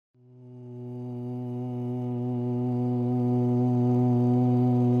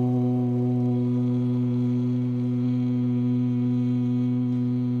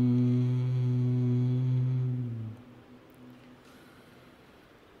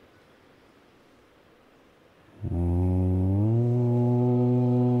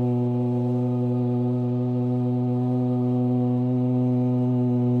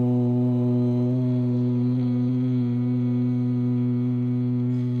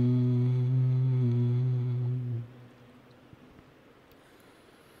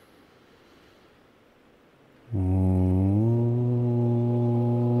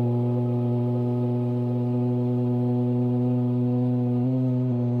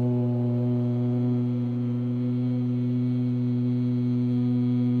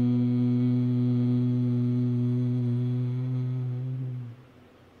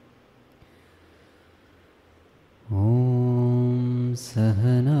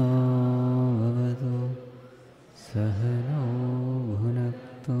सहनाववतु सहनौ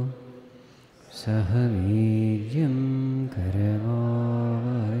भुनक्तु सह वीर्यं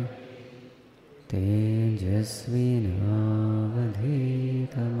करवावहै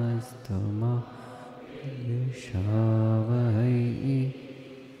तेजस्विनावधीतमस्तु मा विद्विषावहै।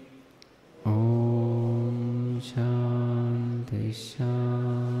 ॐ शान्ति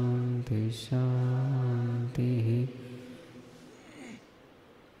शान्ति शान्तिः।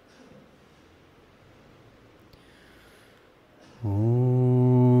 ॐ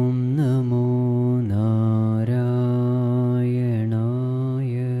नमो नारायणाय।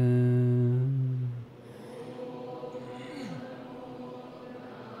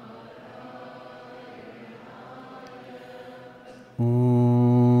 ॐ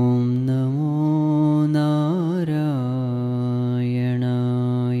नमो नारायणाय।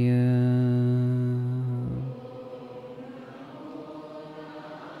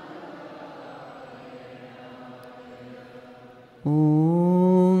 ॐ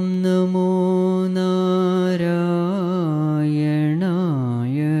नमो नारायणाय।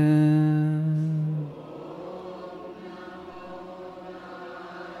 ॐ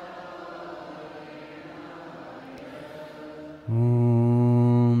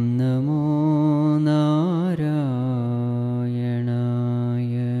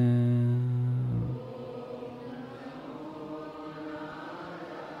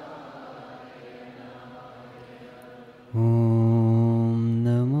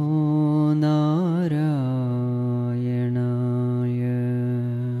नमो नारायणाय।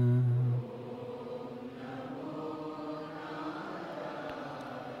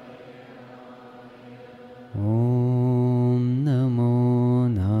 ॐ नमो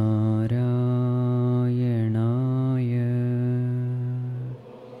नारायणाय।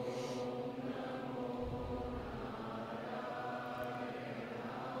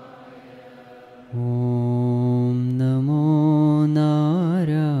 ॐ नमो नारायणाय। ॐ नमो नारायणाय।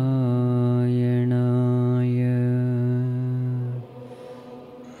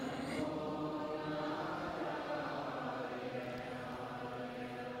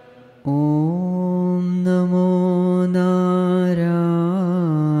 ॐ नमो नारायणाय।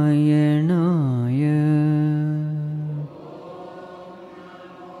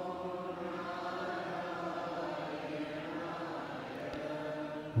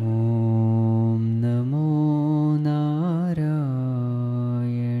 ॐ नमो नारायणाय।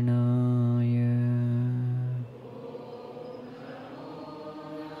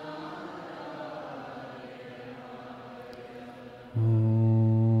 ॐ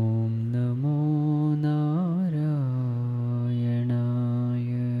नमो नारायणाय।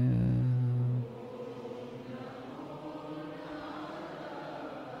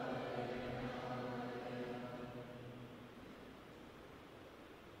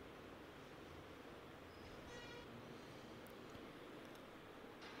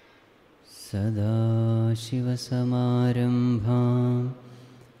 सदाशिवसमारम्भां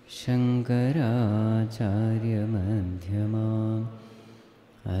शङ्कराचार्यमध्यमाम्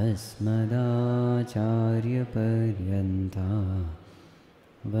अस्मदाचार्यपर्यन्तां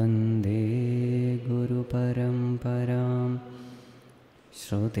वन्दे गुरुपरम्परां।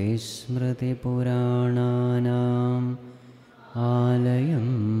 श्रुतिस्मृतिपुराणानाम् आलयं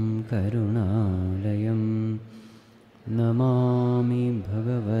करुणालयं नमामि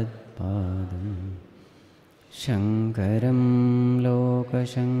भगवत्पादं शङ्करं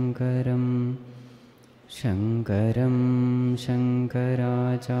लोकशङ्करं। शङ्करं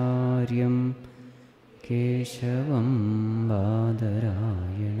शङ्कराचार्यं केशवं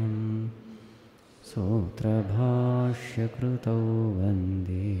बादरायणं सूत्रभाष्यकृतौ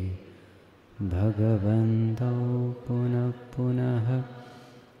वन्दे भगवन्तौ पुनः पुनः।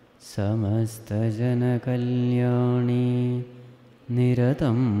 समस्तजनकल्याणे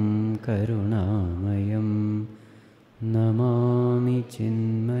निरतं करुणामयं नमामि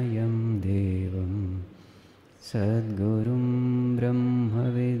चिन्मयं देवं सद्गुरुं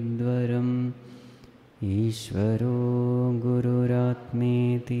ब्रह्मविद्वरम्। ईश्वरो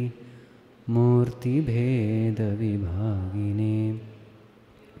गुरुरात्मेति मूर्तिभेदविभागिने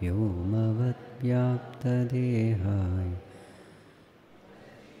व्योमवद्व्याप्तदेहाय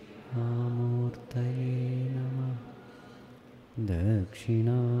मूर्तये नमः।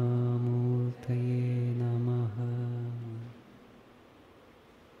 दक्षिणामूर्तये नमः।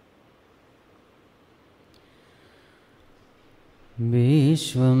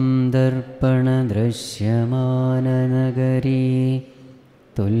 विश्वं दर्पणदृश्यमाननगरी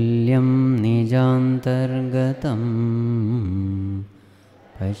तुल्यं निजान्तर्गतं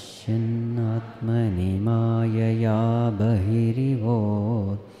पश्यन्नात्मनि मायया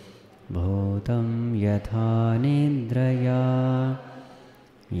बहिरिवोत् भूतं यथा निद्रया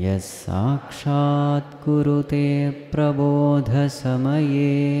यस्साक्षात् कुरुते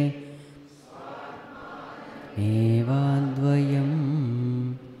प्रबोधसमये एवाद्वयं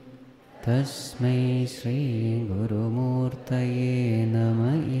तस्मै श्रीगुरुमूर्तये नम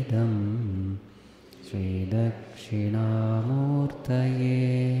इदं श्रीदक्षिणामूर्तये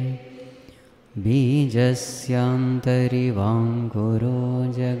बीजस्यान्तरिवाङ्कुरो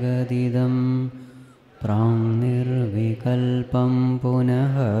जगदिदं प्राङ्निर्विकल्पं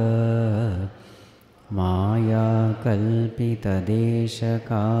पुनः माया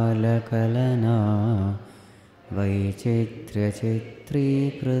कल्पितदेशकालकलना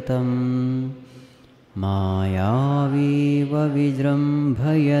वैचित्र्यचित्रीकृतं मायावीव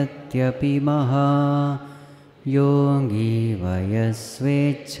विजृम्भयत्यपि महा योगी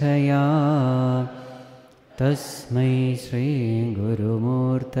वयस्वेच्छया तस्मै श्रीगुरुमूर्तये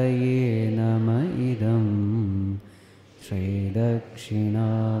नम इदं श्रीदक्षिणामूर्तये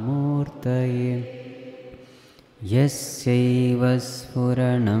यस्यैव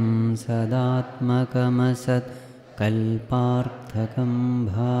स्फुरणं सदात्मकमसत्कल्पार्थकं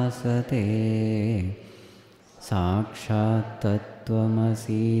भासते साक्षात्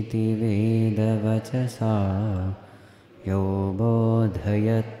तत्त्वमसीति वेदवचसा यो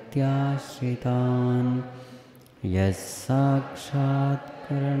बोधयत्याश्रितान् यः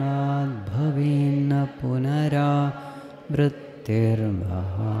साक्षात्करणाद्भवेन्न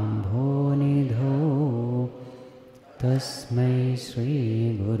पुनरावृत्तिर्महाम्भोनिधौ तस्मै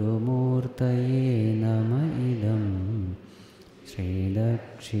श्रीगुरुमूर्तये नम इदं श्रीदक्षिणामूर्तये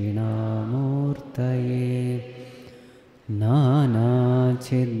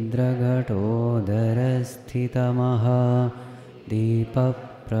नानाच्छिद्रघटोदरस्थितमः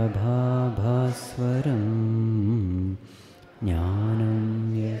दीपप्रभाभास्वरं ज्ञानं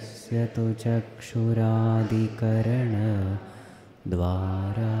यस्य तु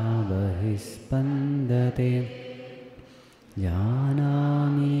चक्षुरादिकरणद्वारा बहिस्पन्दते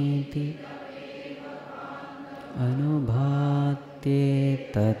जानामीति अनुभात्ये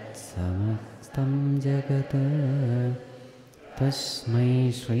तत्समस्तं जगत् तस्मै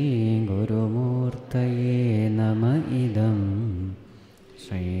श्रीगुरुमूर्तये नम इदं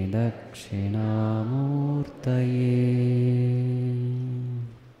श्रीदक्षिणामूर्तये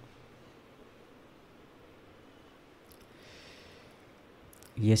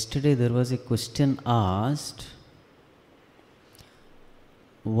Yesterday there was a question asked,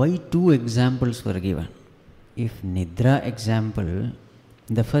 why two examples were given? If Nidra example,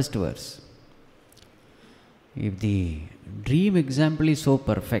 the first verse, if the dream example is so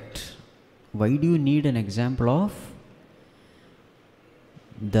perfect, why do you need an example of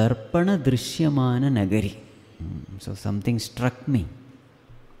Darpana Drishyamana Nagari? So something struck me.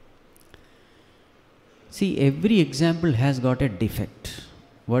 See, every example has got a defect.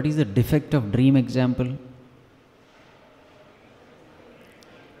 What is the defect of dream example?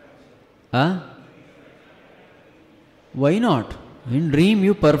 Why not? In dream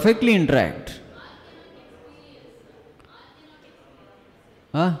you perfectly interact.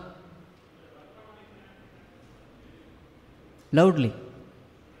 Loudly.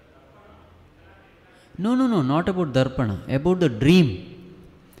 No, not about Darpana, about the dream.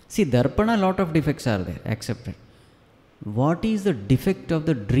 See, Darpana, lot of defects are there, accepted. What is the defect of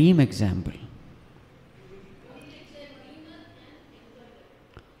the dream example?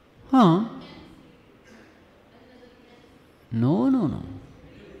 No.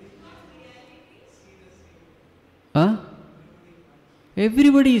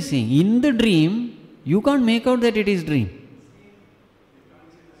 Everybody is seeing. In the dream, you can't make out that it is dream.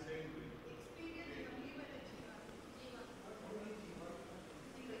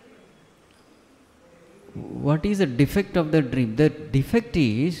 What is the defect of the dream? The defect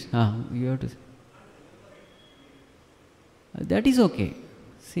is, you have to say. That is okay.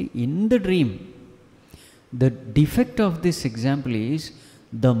 See, in the dream, the defect of this example is,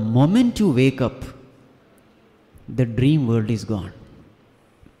 the moment you wake up, the dream world is gone.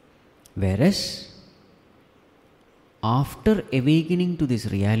 Whereas, after awakening to this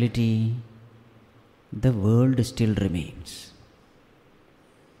reality, the world still remains.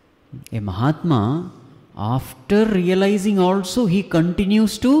 A Mahatma, after realizing also, he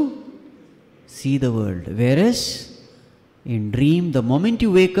continues to see the world. Whereas, in dream, the moment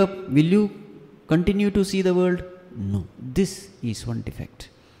you wake up, will you continue to see the world? No. This is one defect.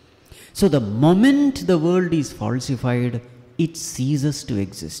 So, the moment the world is falsified, it ceases to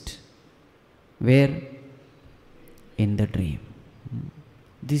exist. Where? In the dream.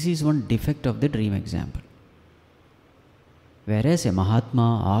 This is one defect of the dream example. Whereas a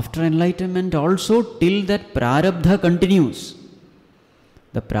Mahatma, after enlightenment also, till that prarabdha continues.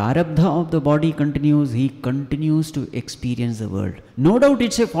 The prarabdha of the body continues, he continues to experience the world. No doubt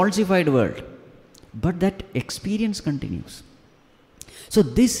it's a falsified world, but that experience continues. So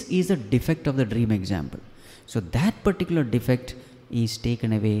this is a defect of the dream example. So that particular defect is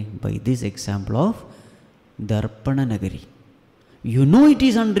taken away by this example of Darpana Nagari. You know it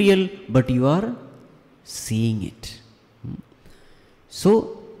is unreal, but you are seeing it.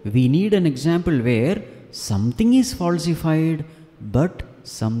 So we need an example where something is falsified, but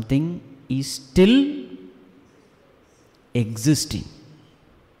something is still existing.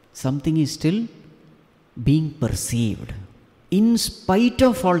 Something is still being perceived in spite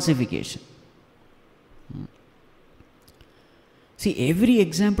of falsification. See, every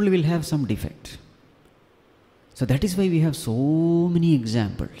example will have some defect. So that is why we have so many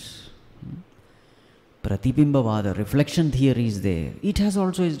examples. Pratibimbavada, reflection theory is there. It has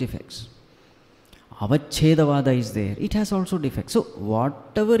also its defects. Avachedavada is there. It has also defects. So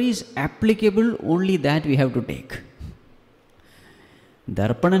whatever is applicable, only that we have to take.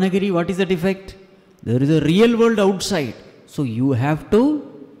 Darpana Nagari, what is the defect? There is a real world outside. So you have to,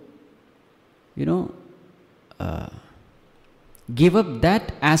 give up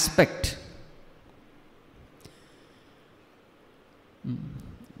that aspect.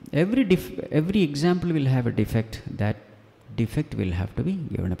 Every example will have a defect. That defect will have to be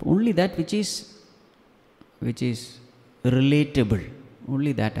given up. Only that which is relatable,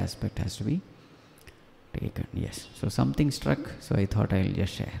 only that aspect has to be taken. Yes. So something struck, so I thought I will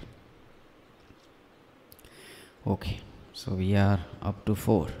just share. Okay. So we are up to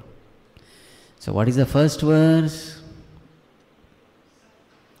 4. So what is the first verse?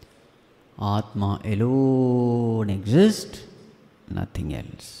 Atma alone exists, nothing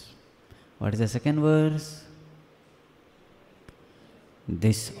else. What is the second verse?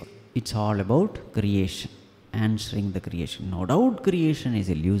 It's all about creation, answering the creation. No doubt creation is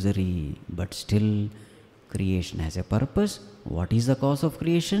illusory, but still creation has a purpose. What is the cause of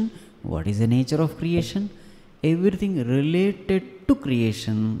creation? What is the nature of creation? Everything related to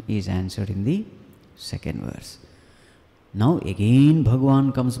creation is answered in the second verse. Now again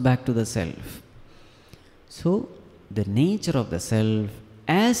Bhagavān comes back to the self. So the nature of the self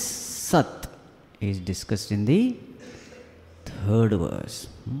as Sat is discussed in the third verse.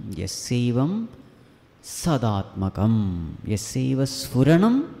 Yasaivam sadatmakam. Yasaiva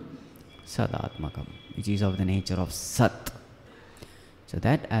sfuranam sadatmakam, which is of the nature of Sat. So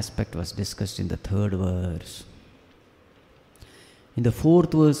that aspect was discussed in the third verse. In the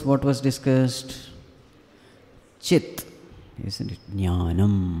fourth verse, what was discussed? Chit, isn't it?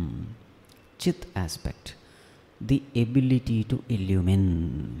 Jnanam. Chit aspect, the ability to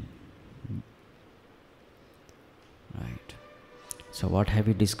illumine. Right. So what have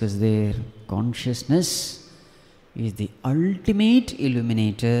we discussed there? Consciousness is the ultimate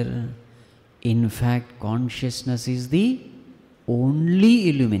illuminator. In fact, consciousness is the only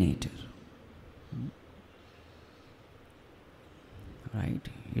illuminator. Right?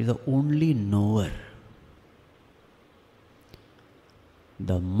 He is the only knower.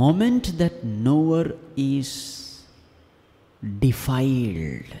 The moment that knower is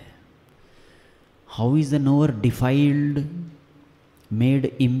defiled, how is the knower defiled,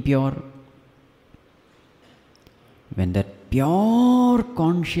 made impure? When that pure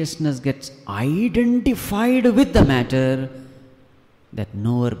consciousness gets identified with the matter, that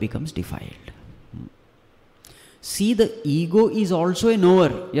knower becomes defiled. See, the ego is also a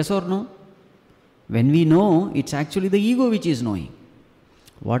knower, yes or no? When we know, it's actually the ego which is knowing.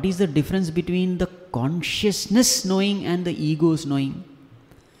 What is the difference between the consciousness knowing and the ego's knowing?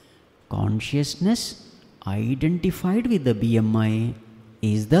 Consciousness identified with the BMI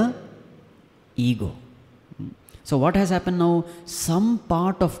is the ego. So what has happened now? Some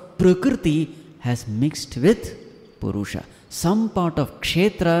part of Prakriti has mixed with Purusha. Some part of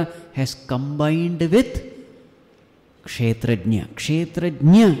Kshetra has combined with Kshetrajna.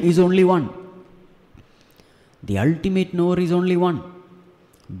 Kshetrajna is only one. The ultimate knower is only one.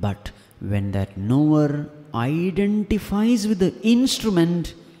 But when that knower identifies with the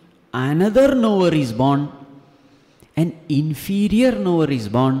instrument, another knower is born. An inferior knower is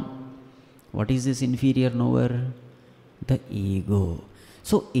born. What is this inferior knower? The ego.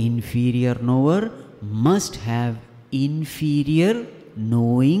 So inferior knower must have inferior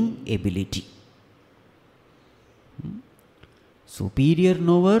knowing ability. Superior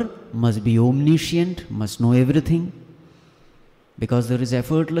knower must be omniscient, must know everything, because there is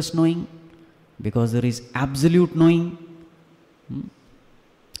effortless knowing, because there is absolute knowing.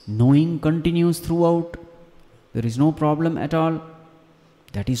 Knowing continues throughout. There is no problem at all.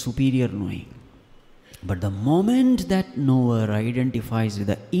 That is superior knowing. But the moment that knower identifies with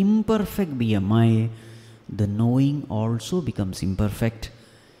the imperfect BMI, the knowing also becomes imperfect.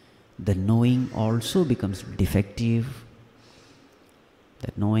 The knowing also becomes defective.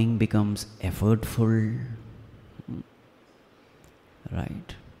 That knowing becomes effortful.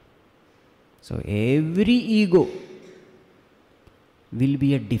 Right? So every ego will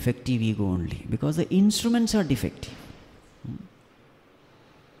be a defective ego only, because the instruments are defective.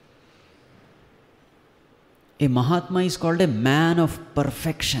 A Mahatma is called a man of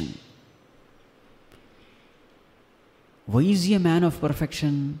perfection. Why is he a man of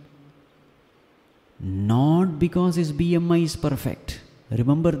perfection? Not because his BMI is perfect.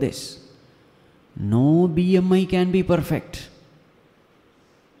 Remember this. No BMI can be perfect.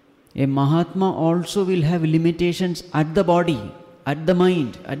 A Mahatma also will have limitations at the body, at the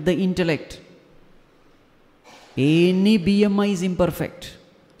mind, at the intellect. Any BMI is imperfect.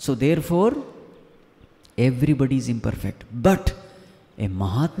 So therefore, everybody is imperfect. But a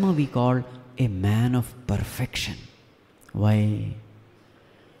Mahatma we call a man of perfection. Why?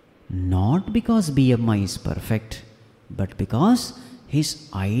 Not because BMI is perfect, but because his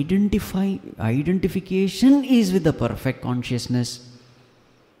identification is with the perfect consciousness,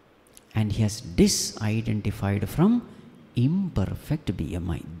 and he has disidentified from imperfect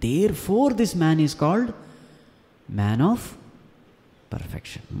BMI. Therefore, this man is called man of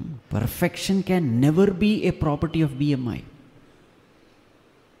perfection. Perfection can never be a property of BMI.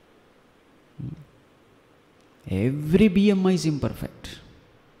 Every BMI is imperfect.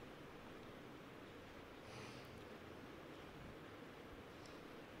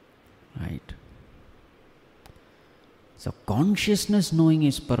 Right? So consciousness knowing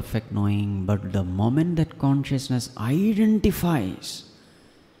is perfect knowing, but the moment that consciousness identifies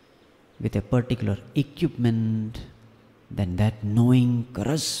with a particular equipment, then that knowing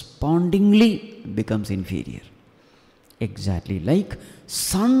correspondingly becomes inferior. Exactly like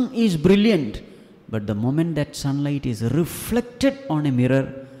sun is brilliant, but the moment that sunlight is reflected on a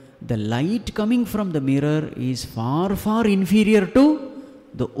mirror, the light coming from the mirror is far, far inferior to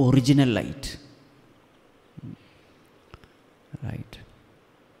the original light. Right.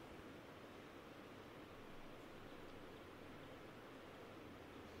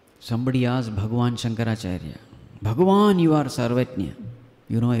 Somebody asked Bhagavān Shankarāchārya, Bhagavān, you are Sarvatnya.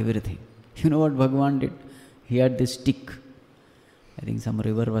 You know everything. You know what Bhagavān did? He had this stick. I think some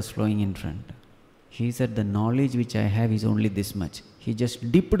river was flowing in front. He said, the knowledge which I have is only this much. He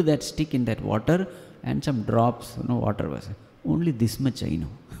just dipped that stick in that water and some drops, water was. Only this much I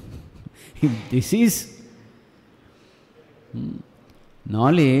know. If this is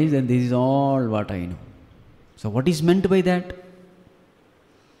knowledge, then this is all what I know. So what is meant by that?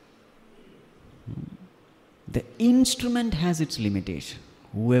 The instrument has its limitation,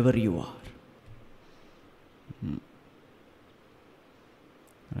 whoever you are.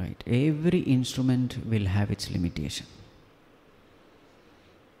 Right? Every instrument will have its limitation.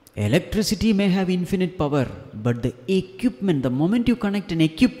 Electricity may have infinite power, but the equipment, the moment you connect an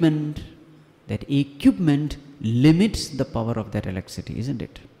equipment, that equipment limits the power of that electricity, isn't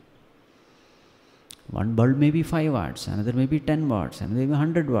it? One bulb may be 5 watts, another may be 10 watts, another may be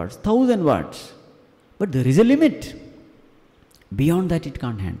 100 watts, 1000 watts. But there is a limit. Beyond that it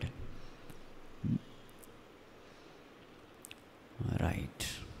can't handle. Right.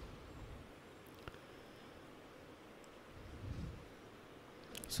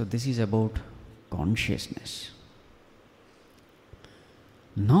 So this is about consciousness.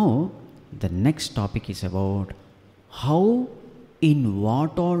 Now the next topic is about how, in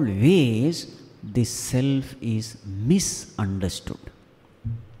what all ways this self is misunderstood.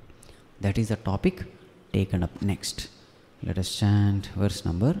 That is the topic taken up next. Let us chant verse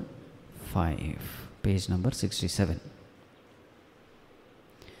number 5, page number 67.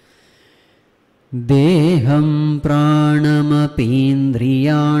 Deham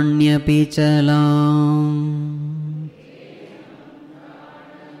pranamapindriyaṇyapi chalam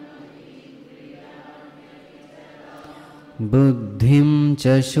buddhim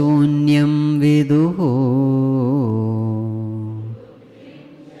cha shunyam viduhu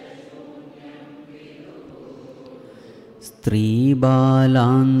stri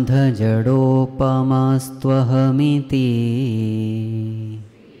balandha jadopamastvahamithi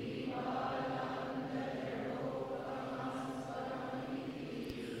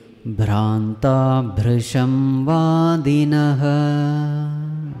Bhranta bhrisham vadinaha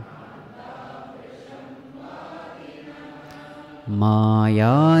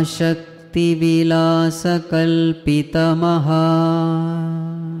Māyā shakti vilasa kalpitamaha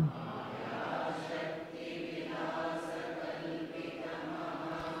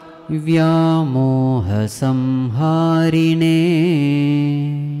vyāmoha samhārine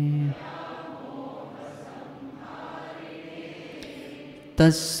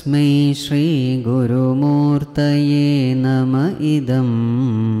tasmai Shri Gurumurtaye nama idam.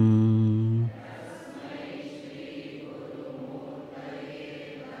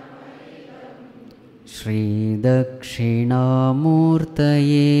 Shrī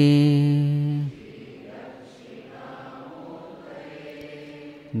Dakshināmūrtaye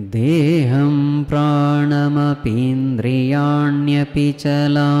Deham pranamapindriyaṇyapi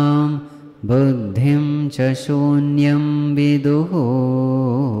chalam buddhim cha shunyam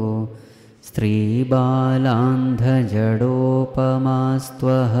viduho stri balandha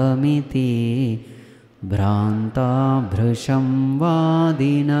jadopamastvahamiti bhranta bhrisham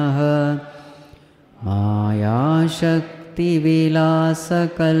vadinaha Māyā shakti vilāsa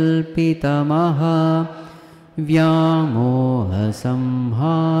kalpitamaha vyāmoha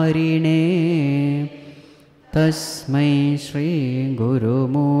samhārine tasmai Shri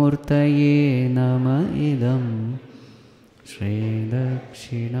Gurumurtaye nama idam. Shrī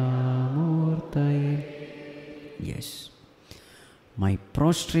Dakshināmūrtaye. Yes. My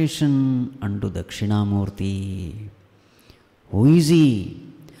prostration unto Dakshinamurti. Who is he?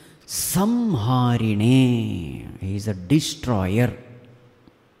 Samhārine. He is a destroyer.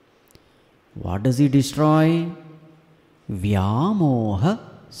 What does he destroy? Vyāmoha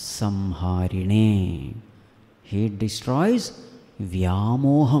samhārine. He destroys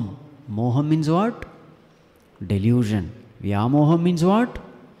vyāmoham. Moham means what? Delusion. Vyāmoham means what?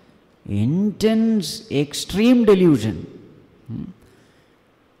 Intense, extreme delusion.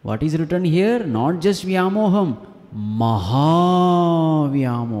 What is written here? Not just vyāmoham.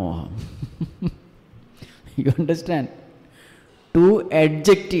 Mahavyāmoham. You understand? Two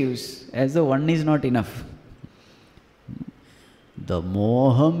adjectives, as though one is not enough. The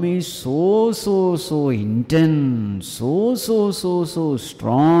moham is so intense, so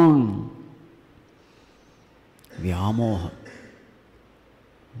strong. Vyāmoham.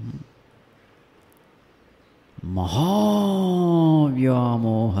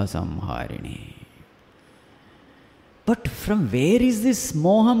 Mahavyāmoha samhārine. But from where is this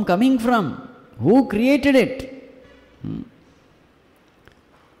moham coming from? Who created it?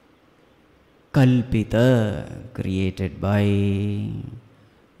 Kalpita, created by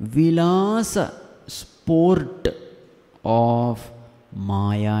vilāsa, sport of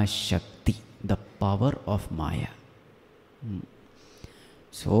Māyā Shakti, the power of Māyā.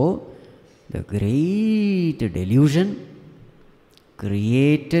 So, the great delusion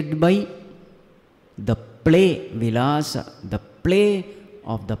created by the play, vilāsa, the play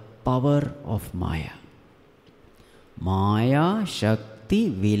of the power of Māyā. Māyā Shakti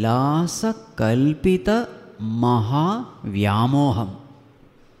vilāsa kalpita maha vyāmoham.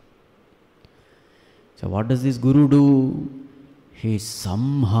 So what does this Guru do? He is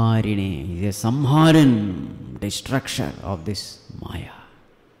samhārine. He is a samharan, destructor of this Māyā.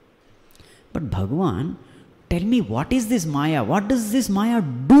 But Bhagavān, tell me, what is this Māyā? What does this Māyā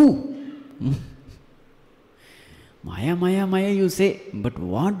do? Māyā, Māyā, Māyā you say, but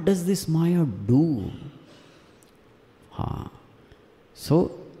what does this Māyā do?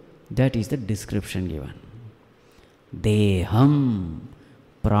 So, that is the description given. Deham,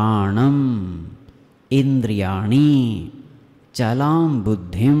 pranam, indriyani, chalam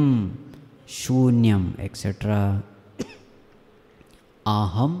buddhim, shunyam, etc.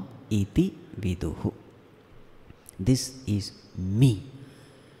 Aham iti viduhu. This is me.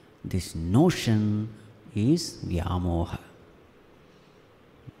 This notion is vyāmoha.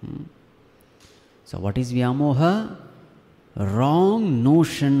 So what is vyāmoha? Wrong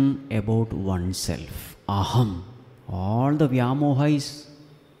notion about oneself. Aham. All the vyāmoha is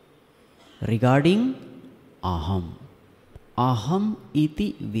regarding aham. Aham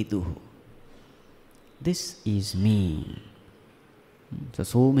iti viduhu. This is me.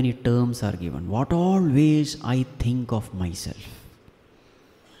 So many terms are given. What all ways I think of myself.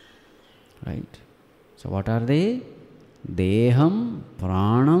 Right? So what are they? Deham,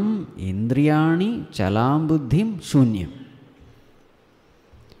 pranam, indriyani, chalam buddhim, shunyam.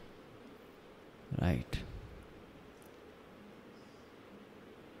 Right.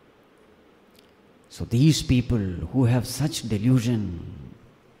 So these people who have such delusion,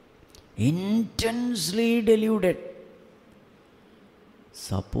 intensely deluded,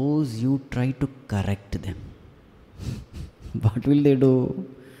 suppose you try to correct them. What will they do?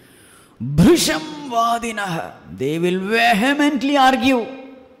 Bhrisham vadinaha. They will vehemently argue.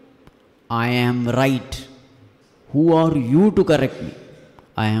 I am right. Who are you to correct me?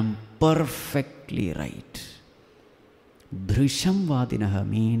 I am perfectly right. Drishamvadinaha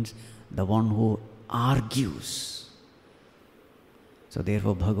means the one who argues. So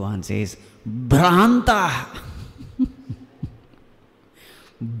therefore Bhagavan says, Bhrantaha.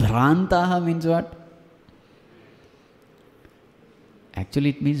 Bhrantaha means what? Actually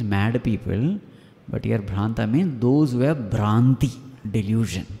it means mad people, but here Bhranta means those who have Bhranti,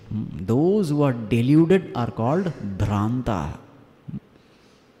 delusion. Those who are deluded are called Bhranta.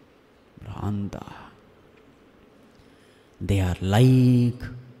 Bhranta. They are like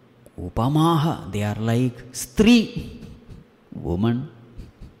Upamaha, they are like Strī, woman,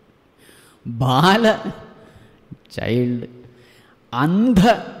 Bala, child,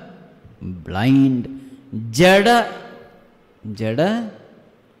 Andha, blind, Jada, Jada,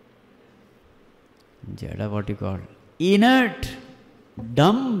 what you call? Inert,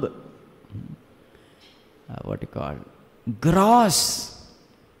 dumb, what you call? Gross,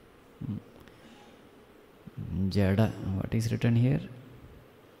 Jada, what is written here?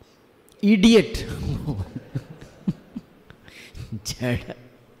 Idiot. Jada.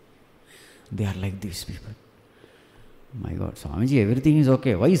 They are like these people. My God, Swamiji, everything is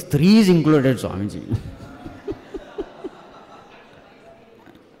okay. Why is 3 is included, Swamiji?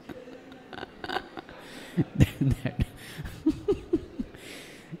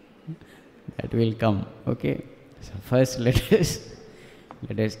 that will come. Okay. So first let us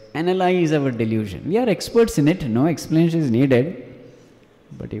analyze our delusion. We are experts in it. No explanation is needed.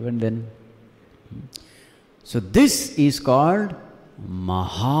 But even then. So this is called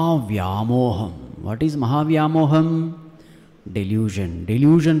vyāmoham. What is vyāmoham? Delusion.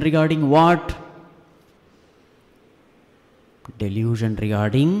 Delusion regarding what? Delusion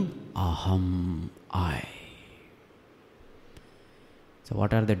regarding aham, I. So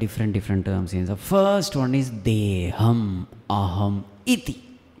what are the different terms? The first one is deham, aham, iti.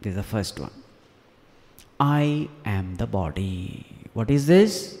 This is the first one. I am the body. What is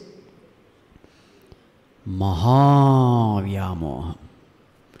this? vyāmoham.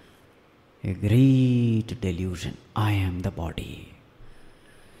 A great delusion. I am the body.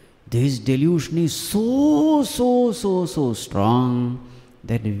 This delusion is so strong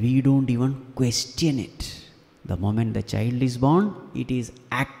that we don't even question it. The moment the child is born, it is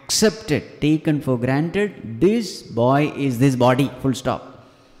accepted, taken for granted. This boy is this body, full stop.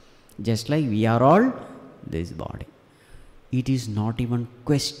 Just like we are all this body. It is not even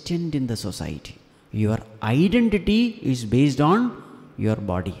questioned in the society. Your identity is based on your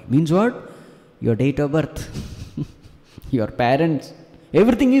body. Means what? Your date of birth, your parents,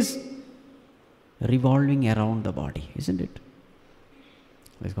 everything is revolving around the body, isn't it?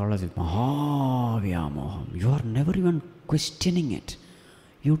 It's called as vyāmoham. You are never even questioning it.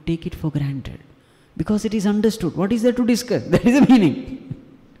 You take it for granted because it is understood. What is there to discuss? That is the meaning.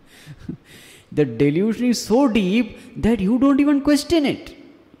 The delusion is so deep that you don't even question it.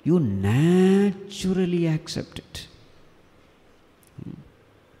 You naturally accept it.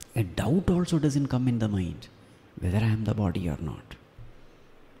 A doubt also doesn't come in the mind whether I am the body or not.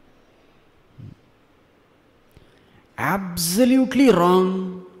 Absolutely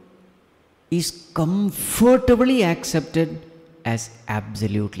wrong is comfortably accepted as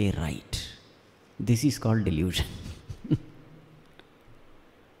absolutely right. This is called delusion.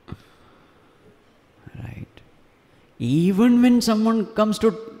 Right. Even when someone comes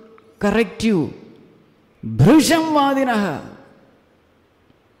to correct you, Drishamvadinaha,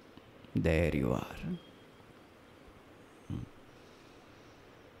 there you are.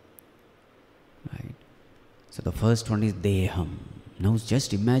 Right. So the first one is deham. Now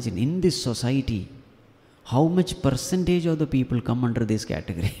just imagine in this society, how much percentage of the people come under this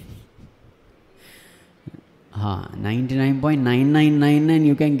category? 99.9999,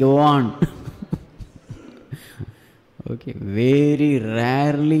 you can go on. Okay, very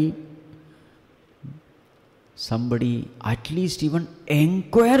rarely somebody at least even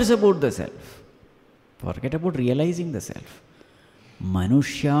inquires about the self. Forget about realizing the self.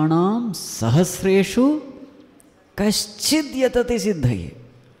 Manushyanam sahasreshu kaschid yatati siddhaye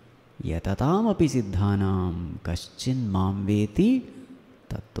yatatam api siddhanam kaschin mam veti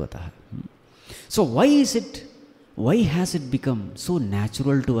tattvataha. So why has it become so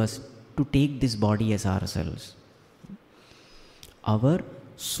natural to us to take this body as ourselves? Our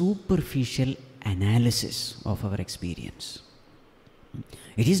superficial analysis of our experience.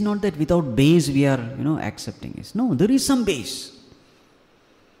 It is not that without base we are, accepting it. No, there is some base.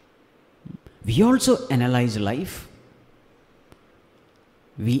 We also analyze life.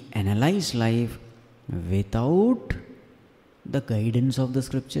 We analyze life without the guidance of the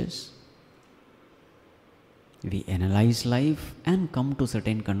scriptures. We analyze life and come to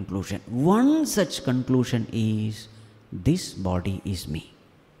certain conclusion. One such conclusion is this body is me.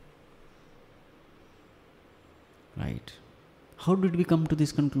 Right? How did we come to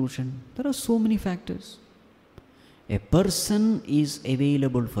this conclusion? There are so many factors. A person is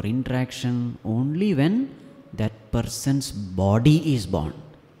available for interaction only when that person's body is born.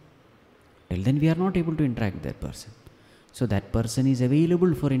 Till then we are not able to interact with that person. So that person is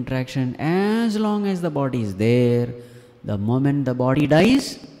available for interaction as long as the body is there. The moment the body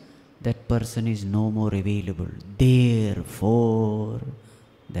dies, that person is no more available. Therefore,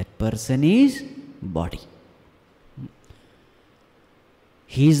 that person is body.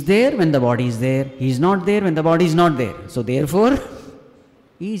 He is there when the body is there. He is not there when the body is not there. So therefore,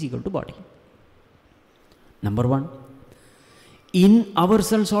 he is equal to body. Number one. In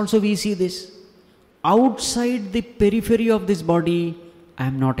ourselves also we see this. Outside the periphery of this body, I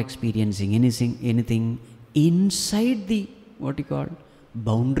am not experiencing anything. Inside the,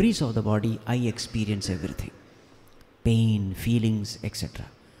 boundaries of the body, I experience everything. Pain, feelings, etc.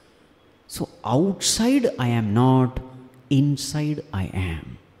 So outside I am not, inside I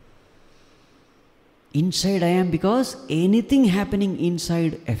am. Inside I am because anything happening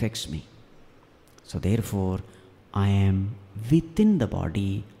inside affects me. So therefore, I am within the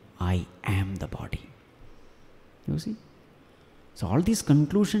body, I am the body. You see? So all these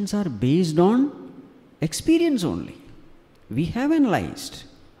conclusions are based on experience only. We have analyzed,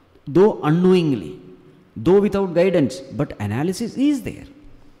 though unknowingly, though without guidance, but analysis is there.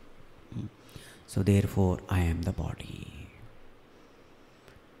 So therefore, I am the body.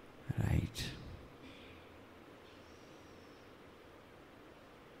 Right.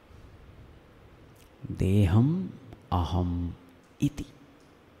 Deham aham iti.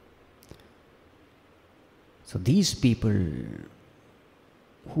 So these people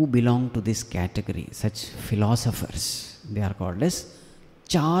who belong to this category, such philosophers, they are called as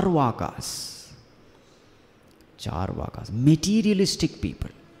charvakas. Charvakas, materialistic people.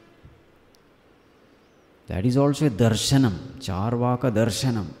 That is also a darshanam, charvaka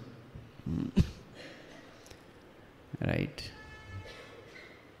darshanam. Right.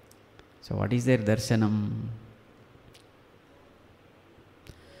 So what is their darshanam?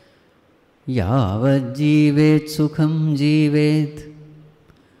 Yavad jivet sukham jivet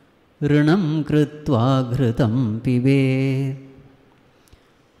ऋणं कृत्वा घृतं पिबेत्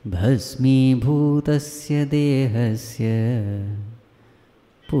भस्मीभूतस्य देहस्य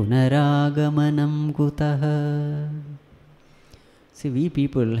पुनरागमनं कुतः. See, we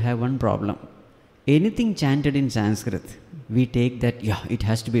people have one problem. Anything chanted in Sanskrit, we take that, yeah, it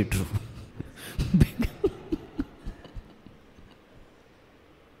has to be true.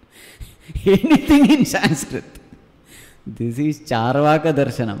 Anything in Sanskrit. This is Charvaka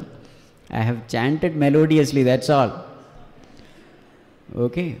Darshanam. I have chanted melodiously, that's all.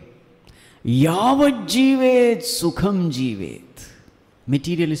 Okay. Yavad jivet sukham jivet.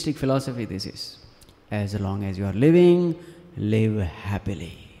 Materialistic philosophy this is. As long as you are living, live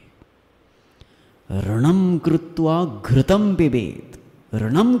happily. Ranam krutva ghritam pibet.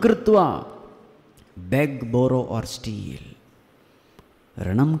 Ranam krutva. Beg, borrow or steal.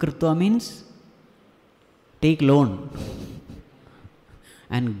 Ranam krutva means take loan.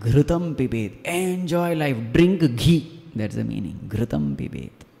 And ghritam pibet. Enjoy life. Drink ghee. That's the meaning. Ghritam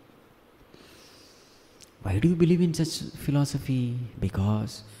pibet. Why do you believe in such philosophy?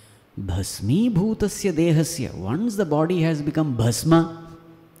 Because bhasmi bhutasya dehasya. Once the body has become bhasma,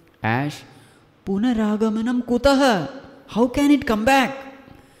 ash, punaragamanam kutaha. How can it come back?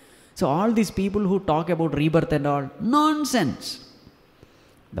 So all these people who talk about rebirth and all, nonsense.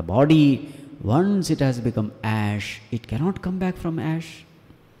 The body, once it has become ash, it cannot come back from ash.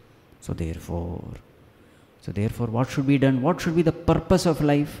 So therefore, what should be done? What should be the purpose of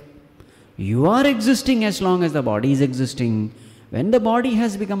life? You are existing as long as the body is existing. When the body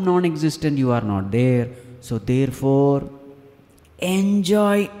has become non-existent, you are not there. So therefore,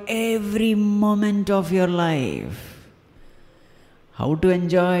 enjoy every moment of your life. How to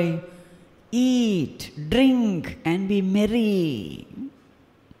enjoy? Eat, drink and be merry.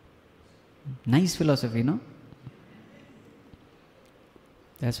 Nice philosophy, no?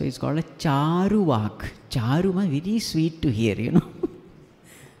 That's why it's called a charuvak. Charuma, very sweet to hear, you know.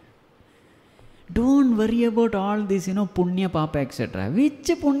 Don't worry about all this, punya papa, etc. Which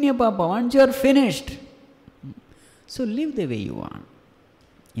punya papa? Once you are finished. So live the way you want.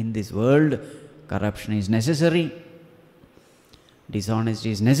 In this world, corruption is necessary.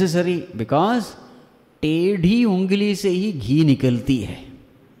 Dishonesty is necessary because टेढ़ी उंगली से ही घी निकलती है.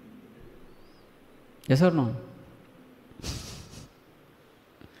 Yes or no?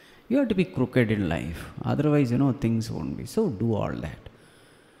 You have to be crooked in life. Otherwise, things won't be. So do all that.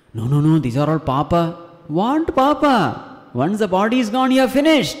 No, these are all papa. What Papa? Once the body is gone, you are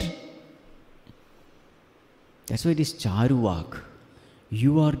finished. That's why it is Charuvak.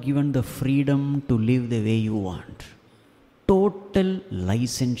 You are given the freedom to live the way you want. Total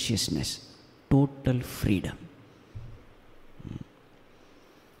licentiousness. Total freedom.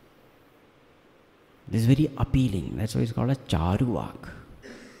 This is very appealing. That's why it's called a Charuvak.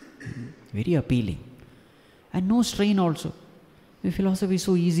 Very appealing. And no strain also. The philosophy is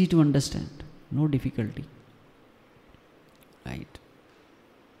so easy to understand. No difficulty. Right.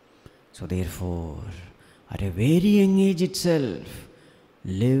 So therefore, at a very young age itself,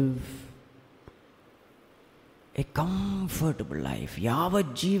 live a comfortable life.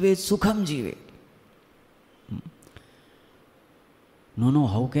 Yavat jive sukham jive. No,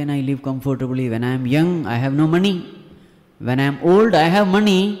 how can I live comfortably? When I am young, I have no money. When I am old, I have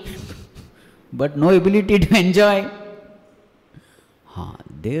money, but no ability to enjoy.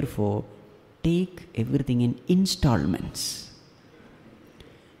 Therefore, take everything in installments.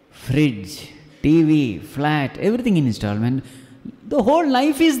 Fridge, TV, flat, everything in installment. The whole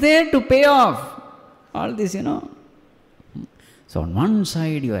life is there to pay off. All this, So on one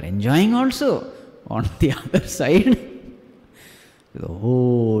side you are enjoying also. On the other side, the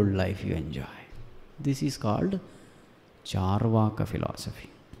whole life you enjoy. This is called Charvaka philosophy.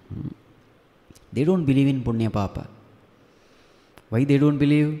 They don't believe in Punya Papa. Why they don't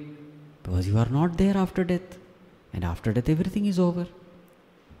believe? Because you are not there after death. And after death everything is over.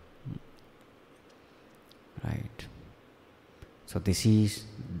 Right. So this is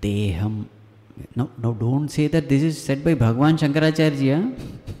Deham. Now don't say that this is said by Bhagavān Shankarāchārya.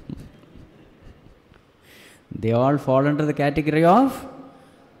 They all fall under the category of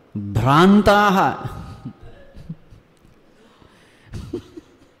Bhrantaha.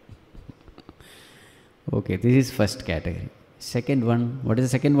 Okay, this is first category. Second one, what is the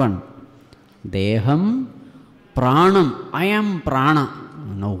second one? Deham Pranam. I am Prana.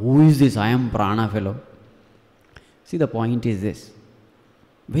 Now who is this I am Prana fellow? See, the point is this.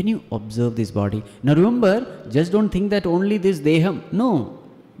 When you observe this body, now remember, just don't think that only this Deham. No,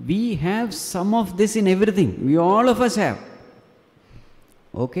 we have some of this in everything. We all of us have.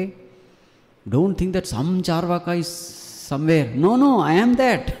 Okay? Don't think that some Charvaka is somewhere. No, I am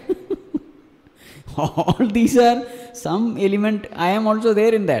that. All these are some element, I am also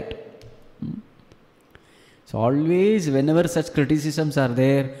there in that. So always, whenever such criticisms are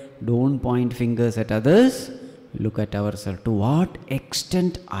there, don't point fingers at others. Look at ourselves. To what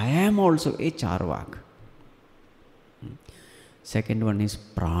extent I am also a Charvak. Second one is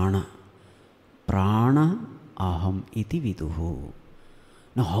prana. Prana aham iti viduhu.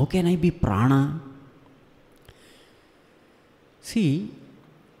 Now how can I be prana? See,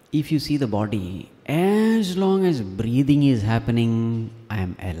 if you see the body, as long as breathing is happening, I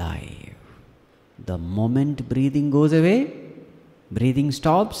am alive. The moment breathing goes away, breathing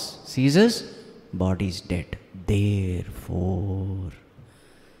stops, ceases, body is dead. Therefore,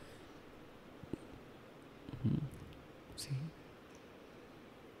 see,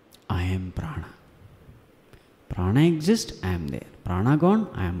 I am prana. Prana exists, I am there. Prana gone,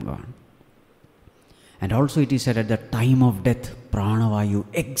 I am gone. And also it is said at the time of death, pranavayu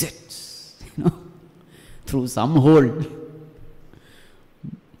exits, through some hole.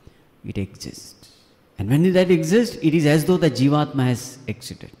 It exists. And when that exists, it is as though the Jivatma has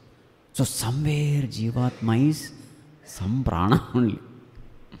exited. So somewhere Jivatma is some prana only.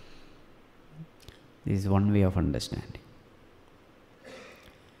 This is one way of understanding.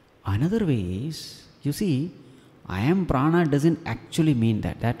 Another way is, you see, I am prana doesn't actually mean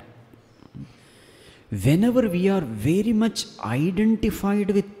that whenever we are very much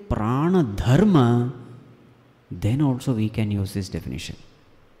identified with prana dharma, then also we can use this definition.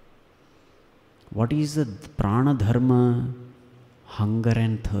 What is the prana dharma? Hunger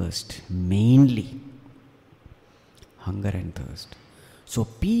and thirst, mainly. Hunger and thirst. So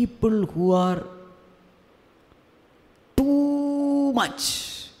people who are too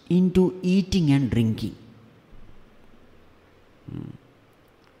much into eating and drinking,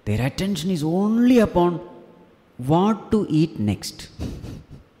 their attention is only upon what to eat next.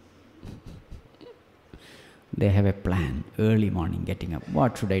 They have a plan, early morning getting up,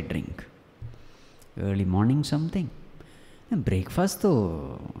 what should I drink? Early morning something. And breakfast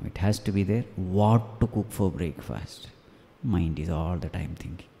though, it has to be there. What to cook for breakfast? Mind is all the time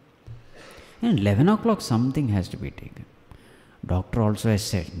thinking. And 11 o'clock something has to be taken. Doctor also has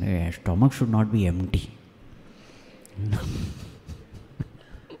said, the stomach should not be empty.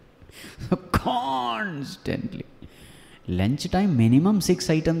 Constantly. Lunch time minimum 6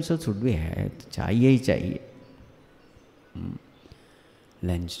 items should be had. Chahiye.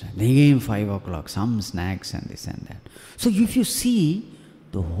 lunchtime. Again 5 o'clock, some snacks and this and that. So if you see,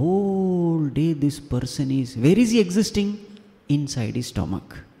 the whole day this person is, where is he existing? Inside his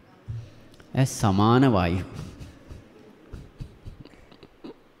stomach. As samana vayu.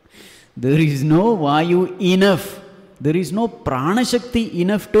 There is no vayu enough. There is no prana shakti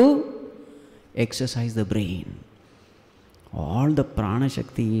enough to exercise the brain. All the prana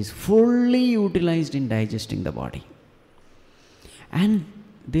shakti is fully utilized in digesting the body. And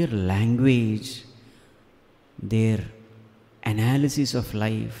their language, their analysis of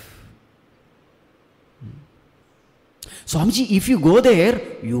life. Swamiji, if you go there,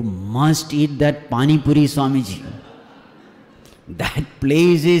 you must eat that Pani Puri, Swamiji. That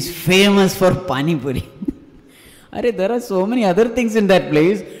place is famous for Pani Puri. There are so many other things in that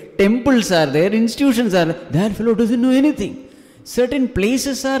place. Temples are there, institutions are there. That fellow doesn't know anything. Certain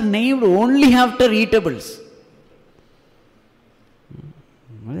places are named only after eatables.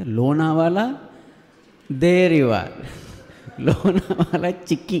 Lonavala, there you are. Lonavala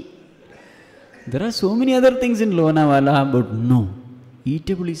Chikki. There are so many other things in Lonavala, but no,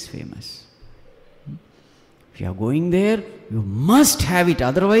 eatable is famous. If you are going there, you must have it.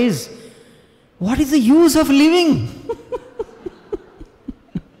 Otherwise, what is the use of living?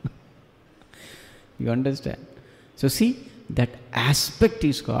 You understand? So see, that aspect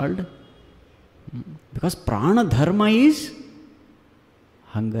is called, because prana dharma is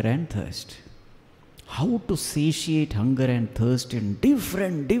hunger and thirst. How to satiate hunger and thirst in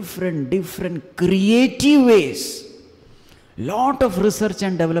different creative ways. Lot of research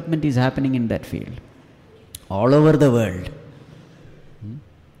and development is happening in that field. All over the world.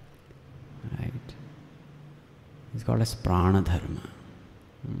 Right. It's called as prana dharma.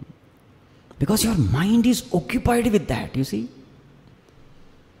 Because your mind is occupied with that, you see.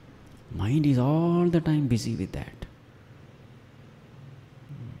 Mind is all the time busy with that.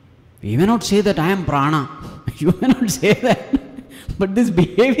 You may not say that I am prana. You may not say that. But this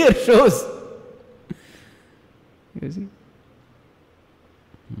behavior shows. You see.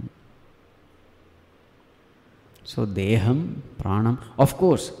 So deham, pranam. Of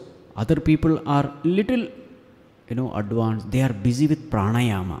course, other people are little, advanced. They are busy with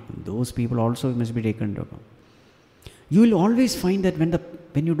pranayama. Those people also must be taken into account. You will always find that when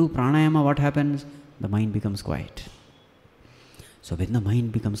you do pranayama, what happens? The mind becomes quiet. So when the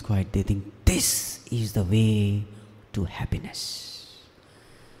mind becomes quiet, they think this is the way to happiness.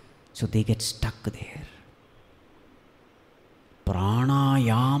 So they get stuck there.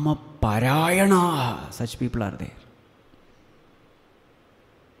 Pranayama parayana. Such people are there.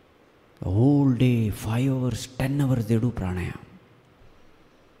 The whole day, 5 hours, 10 hours, they do pranayama.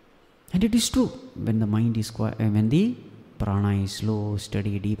 And it is true. When the mind is quiet, when the prana is slow,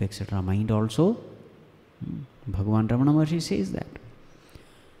 steady, deep, etc., mind also, Bhagavān Ramana Maharshi says that.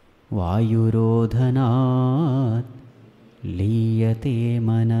 Vāyurodhanāt liyate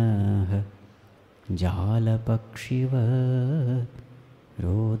manah jalapakshivat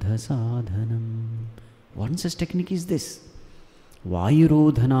rodhasadhanam. One such technique is this.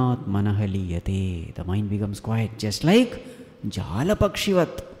 Vāyurodhanāt manah liyate. The mind becomes quiet, just like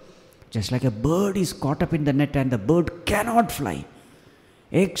jalapakshivat. Just like a bird is caught up in the net and the bird cannot fly.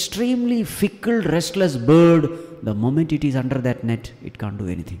 Extremely fickle, restless bird, the moment it is under that net, it can't do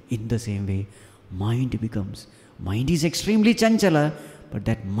anything. In the same way, mind is extremely chanchala, but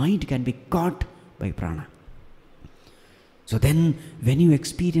that mind can be caught by prana. So then, when you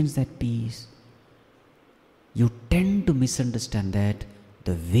experience that peace, you tend to misunderstand that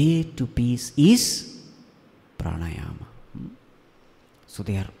the way to peace is pranayama. So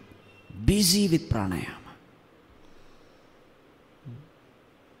they are busy with pranayama.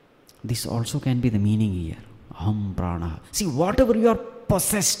 This also can be the meaning here. Aham prana. See, whatever you are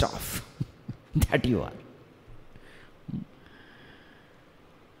possessed of, that you are.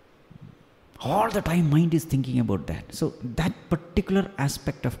 All the time mind is thinking about that. So that particular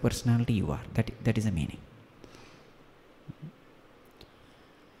aspect of personality you are. That is the meaning.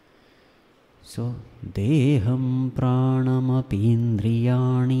 So, deham pranam api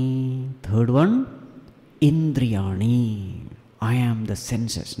indriyani. Third one, indriyani. I am the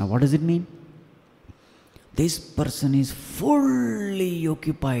senses. Now what does it mean? This person is fully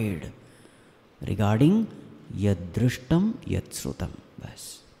occupied regarding yad drishtam yad srutam.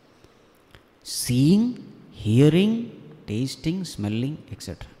 Bas. Seeing, hearing, tasting, smelling,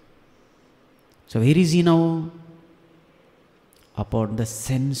 etc. So where is he now? Upon the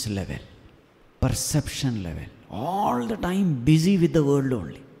sense level, perception level. All the time busy with the world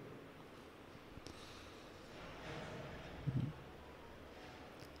only.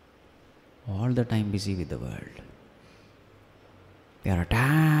 All the time busy with the world. They are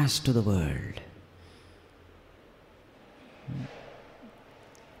attached to the world.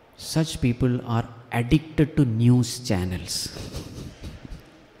 Such people are addicted to news channels.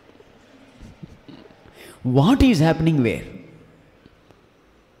 What is happening where?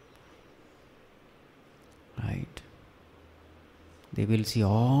 Right? They will see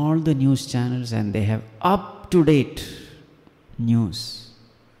all the news channels and they have up-to-date news.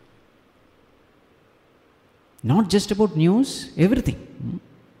 Not just about news, everything.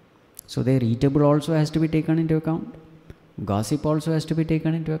 So their eatable also has to be taken into account. Gossip also has to be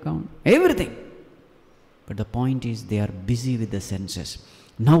taken into account. Everything. But the point is they are busy with the senses.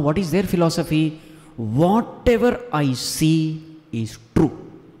 Now what is their philosophy? Whatever I see is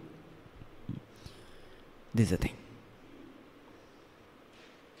true. This is the thing.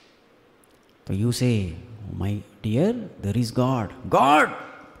 So you say, oh my dear, there is God. God!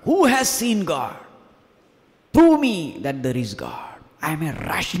 Who has seen God? Prove me that there is God. I am a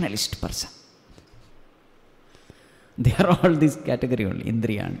rationalist person. They are all this category only,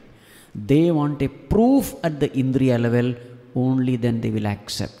 Indriyani. They want a proof at the Indriya level, only then they will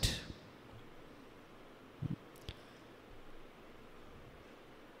accept.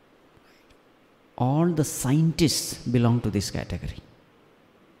 All the scientists belong to this category.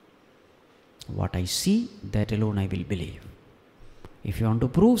 What I see, that alone I will believe. If you want to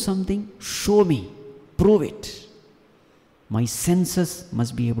prove something, show me, prove it. My senses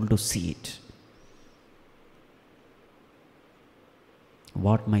must be able to see it.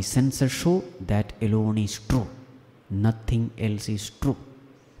 What my senses show, that alone is true. Nothing else is true.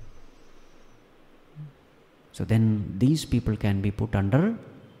 So then these people can be put under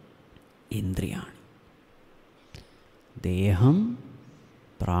Indriyani. Aham,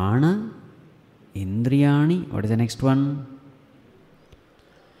 prana, Indriyani. What is the next one?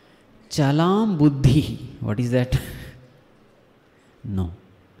 Chalam buddhi. What is that? No.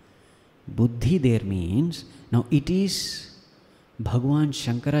 Buddhi there means, now it is Bhagavān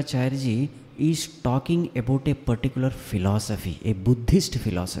Shankarāchārya ji is talking about a particular philosophy, a Buddhist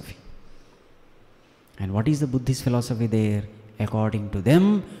philosophy. And what is the Buddhist philosophy there? According to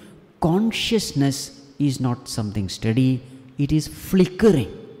them, consciousness is not something steady, it is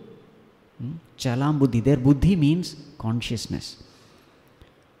flickering. Chalam buddhi, their buddhi means consciousness.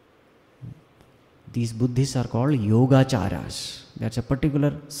 These Buddhists are called yogacharas. That's a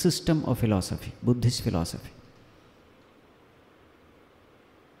particular system of philosophy, Buddhist philosophy.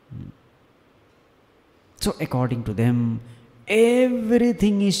 So according to them,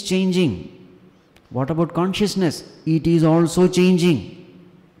 everything is changing. What about consciousness? It is also changing.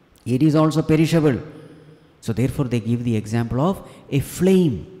 It is also perishable. So therefore they give the example of a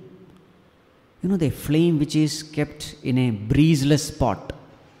flame. You know, the flame which is kept in a breezeless pot.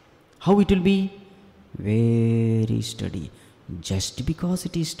 How it will be? Very steady. Just because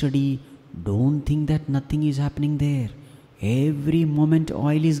it is steady, don't think that nothing is happening there. Every moment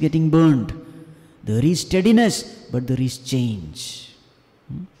oil is getting burned. There is steadiness, but there is change.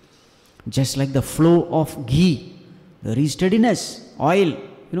 Just like the flow of ghee, there is steadiness, oil,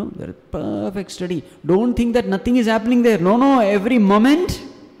 there is perfect steady. Don't think that nothing is happening there. No, every moment,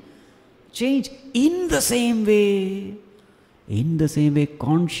 change. In the same way,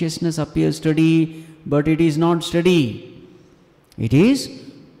 consciousness appears steady, but it is not steady. It is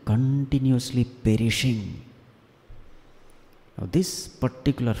continuously perishing. Now this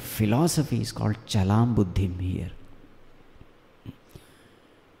particular philosophy is called Chalam Buddhim here.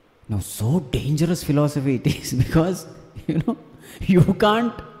 Now so dangerous philosophy it is because, you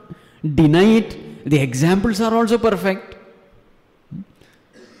can't deny it. The examples are also perfect.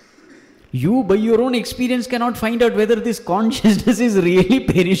 You by your own experience cannot find out whether this consciousness is really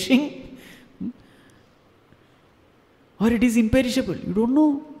perishing or it is imperishable. You don't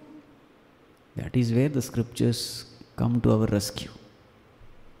know. That is where the scriptures come to our rescue.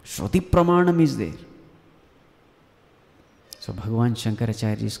 Shruti Pramanam is there. So Bhagavān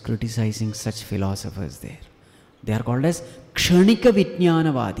Shankarāchārya is criticizing such philosophers there. They are called as Kshanika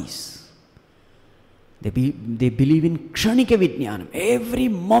vijñānavādīs. They believe in Kshanika vijñānam. Every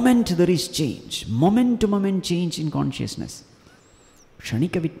moment there is change. Moment to moment change in consciousness.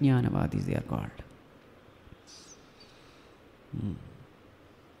 Kshanika vijñānavādīs they are called.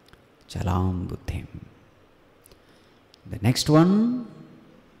 Chalam buddhim. The next one,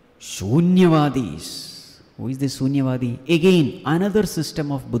 Shunyavādīs. Who is this Shunyavādi? Again, another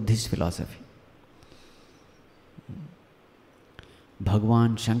system of Buddhist philosophy.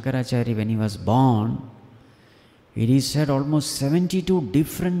 Bhagavān Shankarāchārya, when he was born, it is said almost 72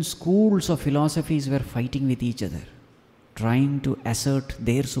 different schools of philosophies were fighting with each other, trying to assert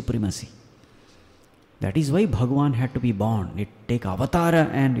their supremacy. That is why Bhagavān had to be born. It take avatara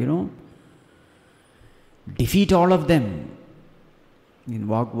and, defeat all of them in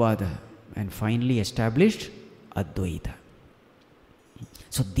Vagvada and finally established Advaita.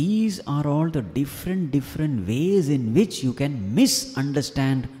 So these are all the different ways in which you can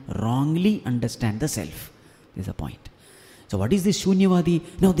misunderstand, wrongly understand the self. This is the point. So what is this Shunyavadi?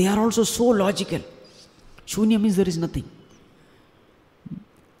 Now they are also so logical. Shunya means there is nothing.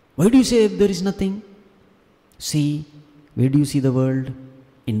 Why do you say there is nothing? See, where do you see the world?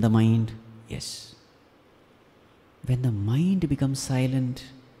 In the mind? Yes. When the mind becomes silent,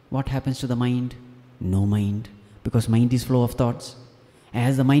 what happens to the mind? No mind, because mind is flow of thoughts.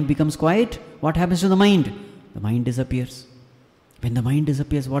 As the mind becomes quiet, what happens to the mind? The mind disappears. When the mind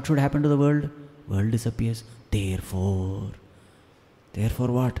disappears, what should happen to the world? World disappears. Therefore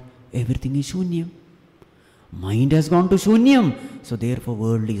what? Everything is shunyam. Mind has gone to shunyam. So therefore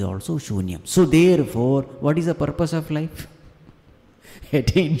world is also shunyam. So therefore, what is the purpose of life?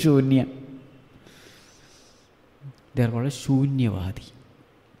 Attain shunya. They are called as Shunyavadi.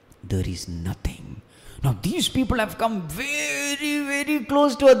 There is nothing. Now these people have come very, very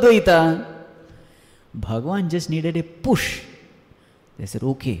close to Advaita. Bhagavān just needed a push. They said,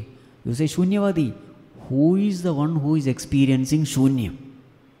 okay, you say Shunyavadi. Who is the one who is experiencing Shunyam?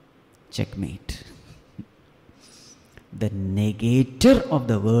 Checkmate. The negator of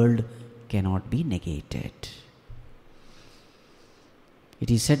the world cannot be negated.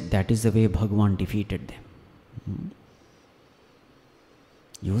 It is said that is the way Bhagavān defeated them.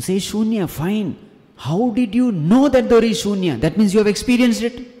 You say Shunya, fine. How did you know that there is Shunya? That means you have experienced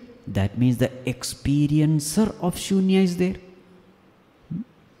it. That means the experiencer of Shunya is there.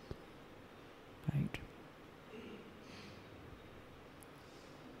 Right?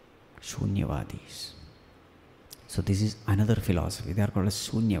 Shunyavadis. So this is another philosophy. They are called as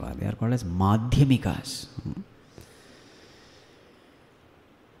Shunyavad. They are called as Madhyamikas.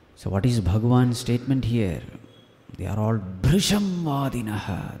 So what is Bhagavan's statement here? They are all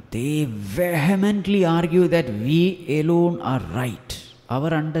Brishamvadinaha. They vehemently argue that we alone are right.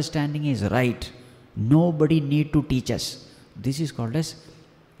 Our understanding is right. Nobody need to teach us. This is called as,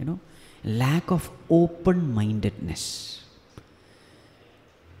 lack of open-mindedness.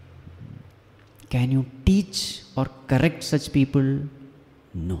 Can you teach or correct such people?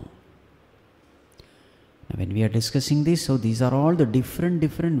 No. Now when we are discussing this, so these are all the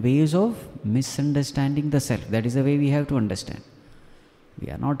different ways of misunderstanding the self. That is the way we have to understand.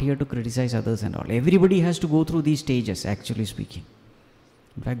 We are not here to criticize others and all. Everybody has to go through these stages, actually speaking.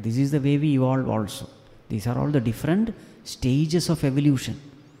 In fact, this is the way we evolve also. These are all the different stages of evolution.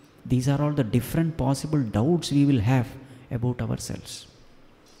 These are all the different possible doubts we will have about ourselves.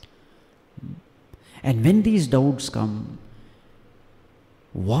 And when these doubts come,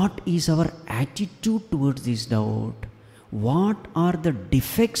 what is our attitude towards this doubt? What are the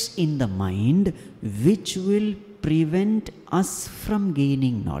defects in the mind which will prevent us from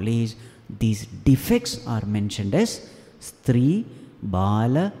gaining knowledge? These defects are mentioned as Stri,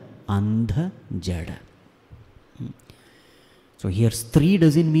 Bala, Andha, Jada. So here Stri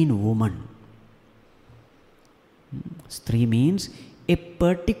doesn't mean woman. Stri means a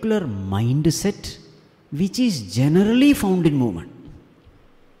particular mindset which is generally found in movement.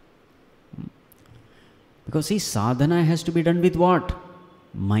 Because see, sadhana has to be done with what?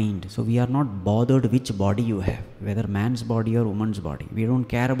 Mind. So we are not bothered which body you have, whether man's body or woman's body. We don't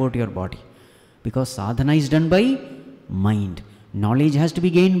care about your body. Because sadhana is done by mind. Knowledge has to be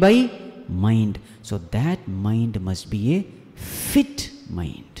gained by mind. So that mind must be a fit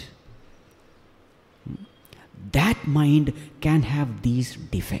mind. That mind can have these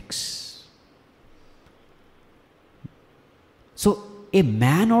defects. So a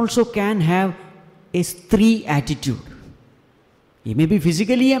man also can have a Stri attitude. He may be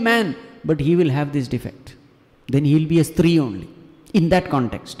physically a man, but he will have this defect. Then he will be a Stri only, in that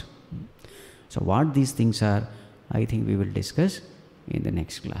context. So what these things are, I think we will discuss in the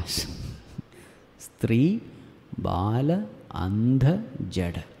next class. Stri, Bala, Andha,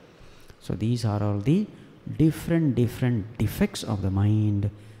 Jada. So these are all the different defects of the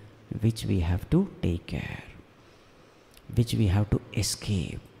mind which we have to take care, which we have to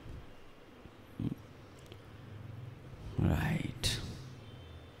escape. Right.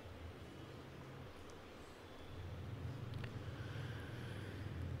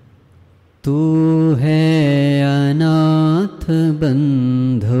 Tu hai anath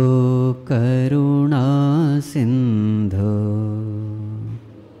bandho karuna sindho.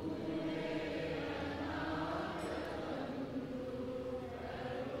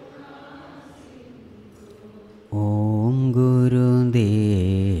 Om Guru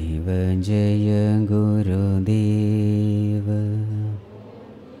Deva Jaya Guru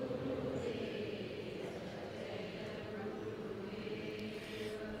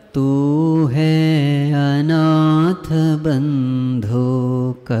तू है अनाथ बंधो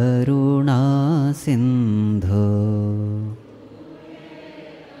करुणा सिंधो।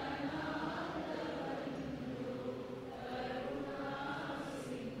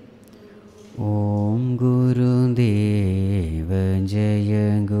 ओम गुरुदेव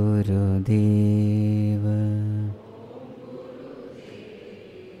जय गुरुदेव।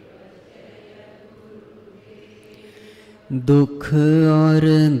 दुख और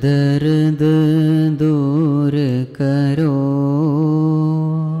दर्द दूर करो,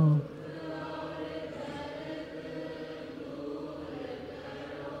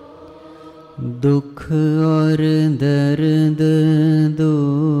 दुख और दर्द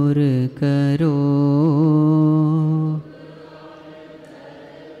दूर करो,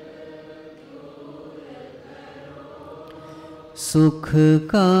 सुख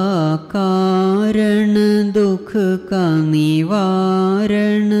का कारण दुख का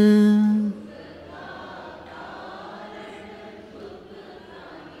निवारण,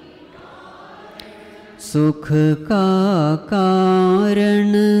 सुख का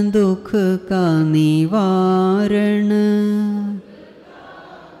कारण दुख का निवारण,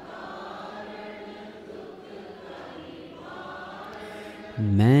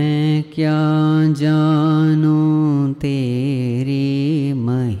 मैं क्या जानूं तेरी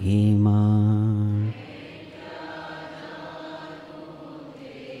महिमा,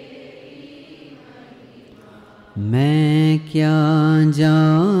 मैं क्या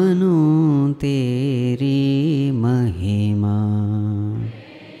जानूं तेरी महिमा।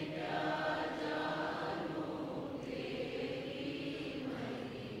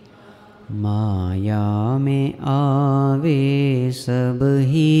 माया में आवे सब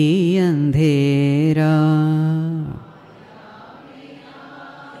ही अंधेरा,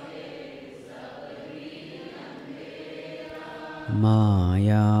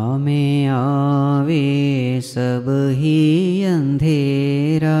 माया में आवे सब ही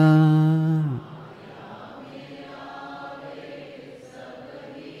अंधेरा,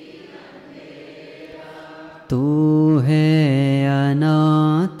 तू है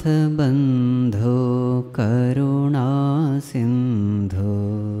अनाथ बंधो करुणा सिंधु।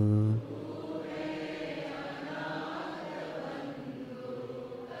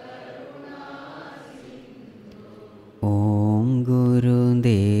 ओम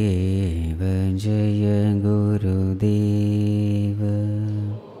गुरुदेव जय गुरुदेव।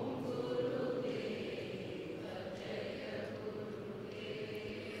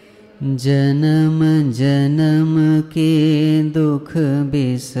 जन्म जन्म के दुख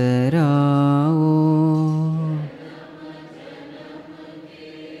बिसराओ,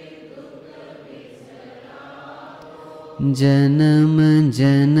 जन्म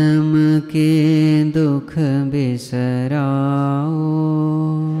जन्म के दुख बिसराओ,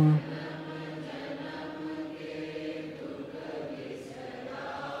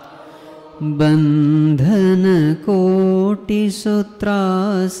 बंधन कोटि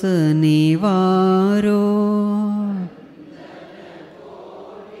सूत्रास निवारो,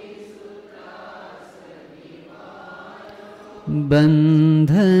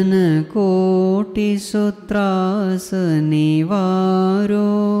 बंधन कोटि सूत्रास निवारो,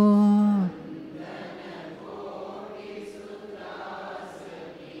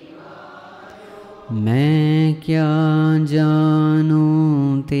 मैं क्या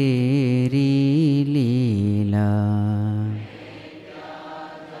जानूं तेरी लीला,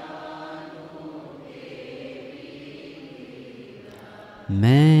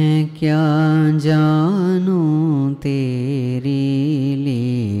 मैं क्या जानूं तेरी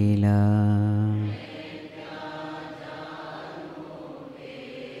लीला।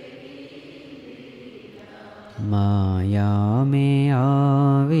 माया में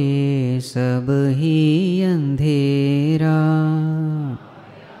आवे सब ही अंधेरा,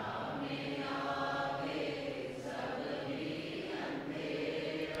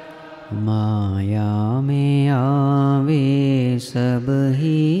 माया में आवे सब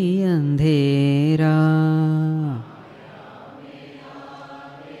ही अंधेरा,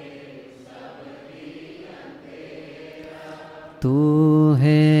 तू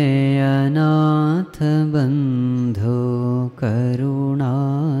है अनाथ बंधो करुणा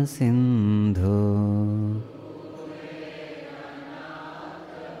सिंधु।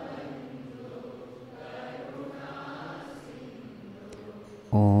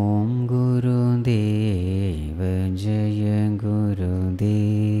 ओम गुरुदेव जय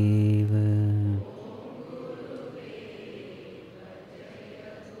गुरुदेव।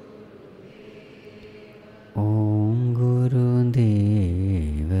 ओम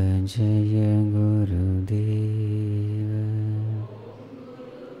गुरुदेव जय गुरुदेव।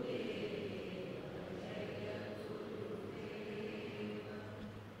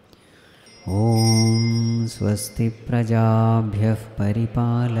 स्वस्ति प्रजाभ्यः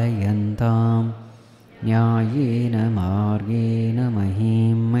परिपालयन्तां न्यायेन मार्गेण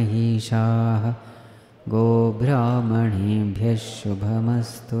महीं महिषाः गोब्राह्मणेभ्यः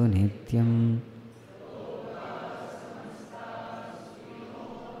शुभमस्तु नित्यम्।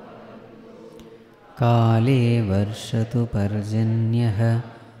 काले वर्षतु पर्जन्यः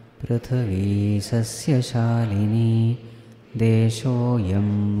पृथिवी सस्यशालिनी देशोऽयं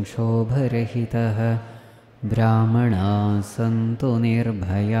क्षोभरहितः ब्राह्मणाः सन्तु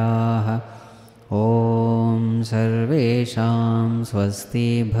निर्भयाः। ॐ सर्वेषां स्वस्ति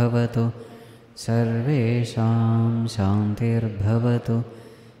भवतु सर्वेषां शान्तिर्भवतु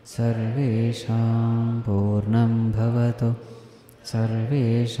सर्वेषां पूर्णं भवतु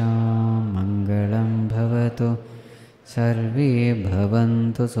सर्वेषां मङ्गलं भवतु सर्वे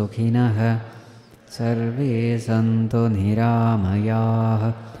भवन्तु सुखिनः सर्वे सन्तु निरामयाः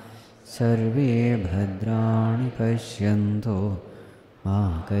सर्वे भद्राणि पश्यन्तु मा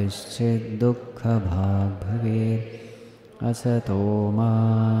कश्चित् दुःखभाग् भवेत्। असतो मा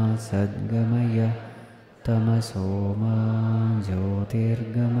सद्गमय तमसो मा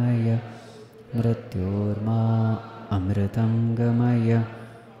ज्योतिर्गमय मृत्योर्मा अमृतं गमय।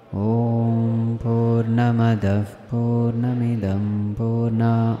 ॐ पूर्णमदः पूर्णमिदं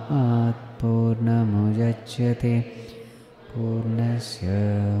पूर्णात् पूर्णमुदच्यते पूर्णस्य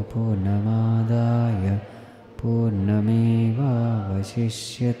पूर्णमादाय पूर्णमेवावशिष्यते।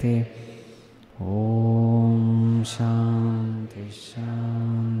 ॐ शान्ति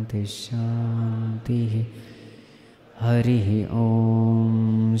शान्ति शान्तिः। हरिः ॐ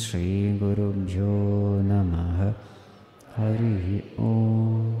श्रीगुरुभ्यो नमः। हरिः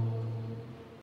ॐ।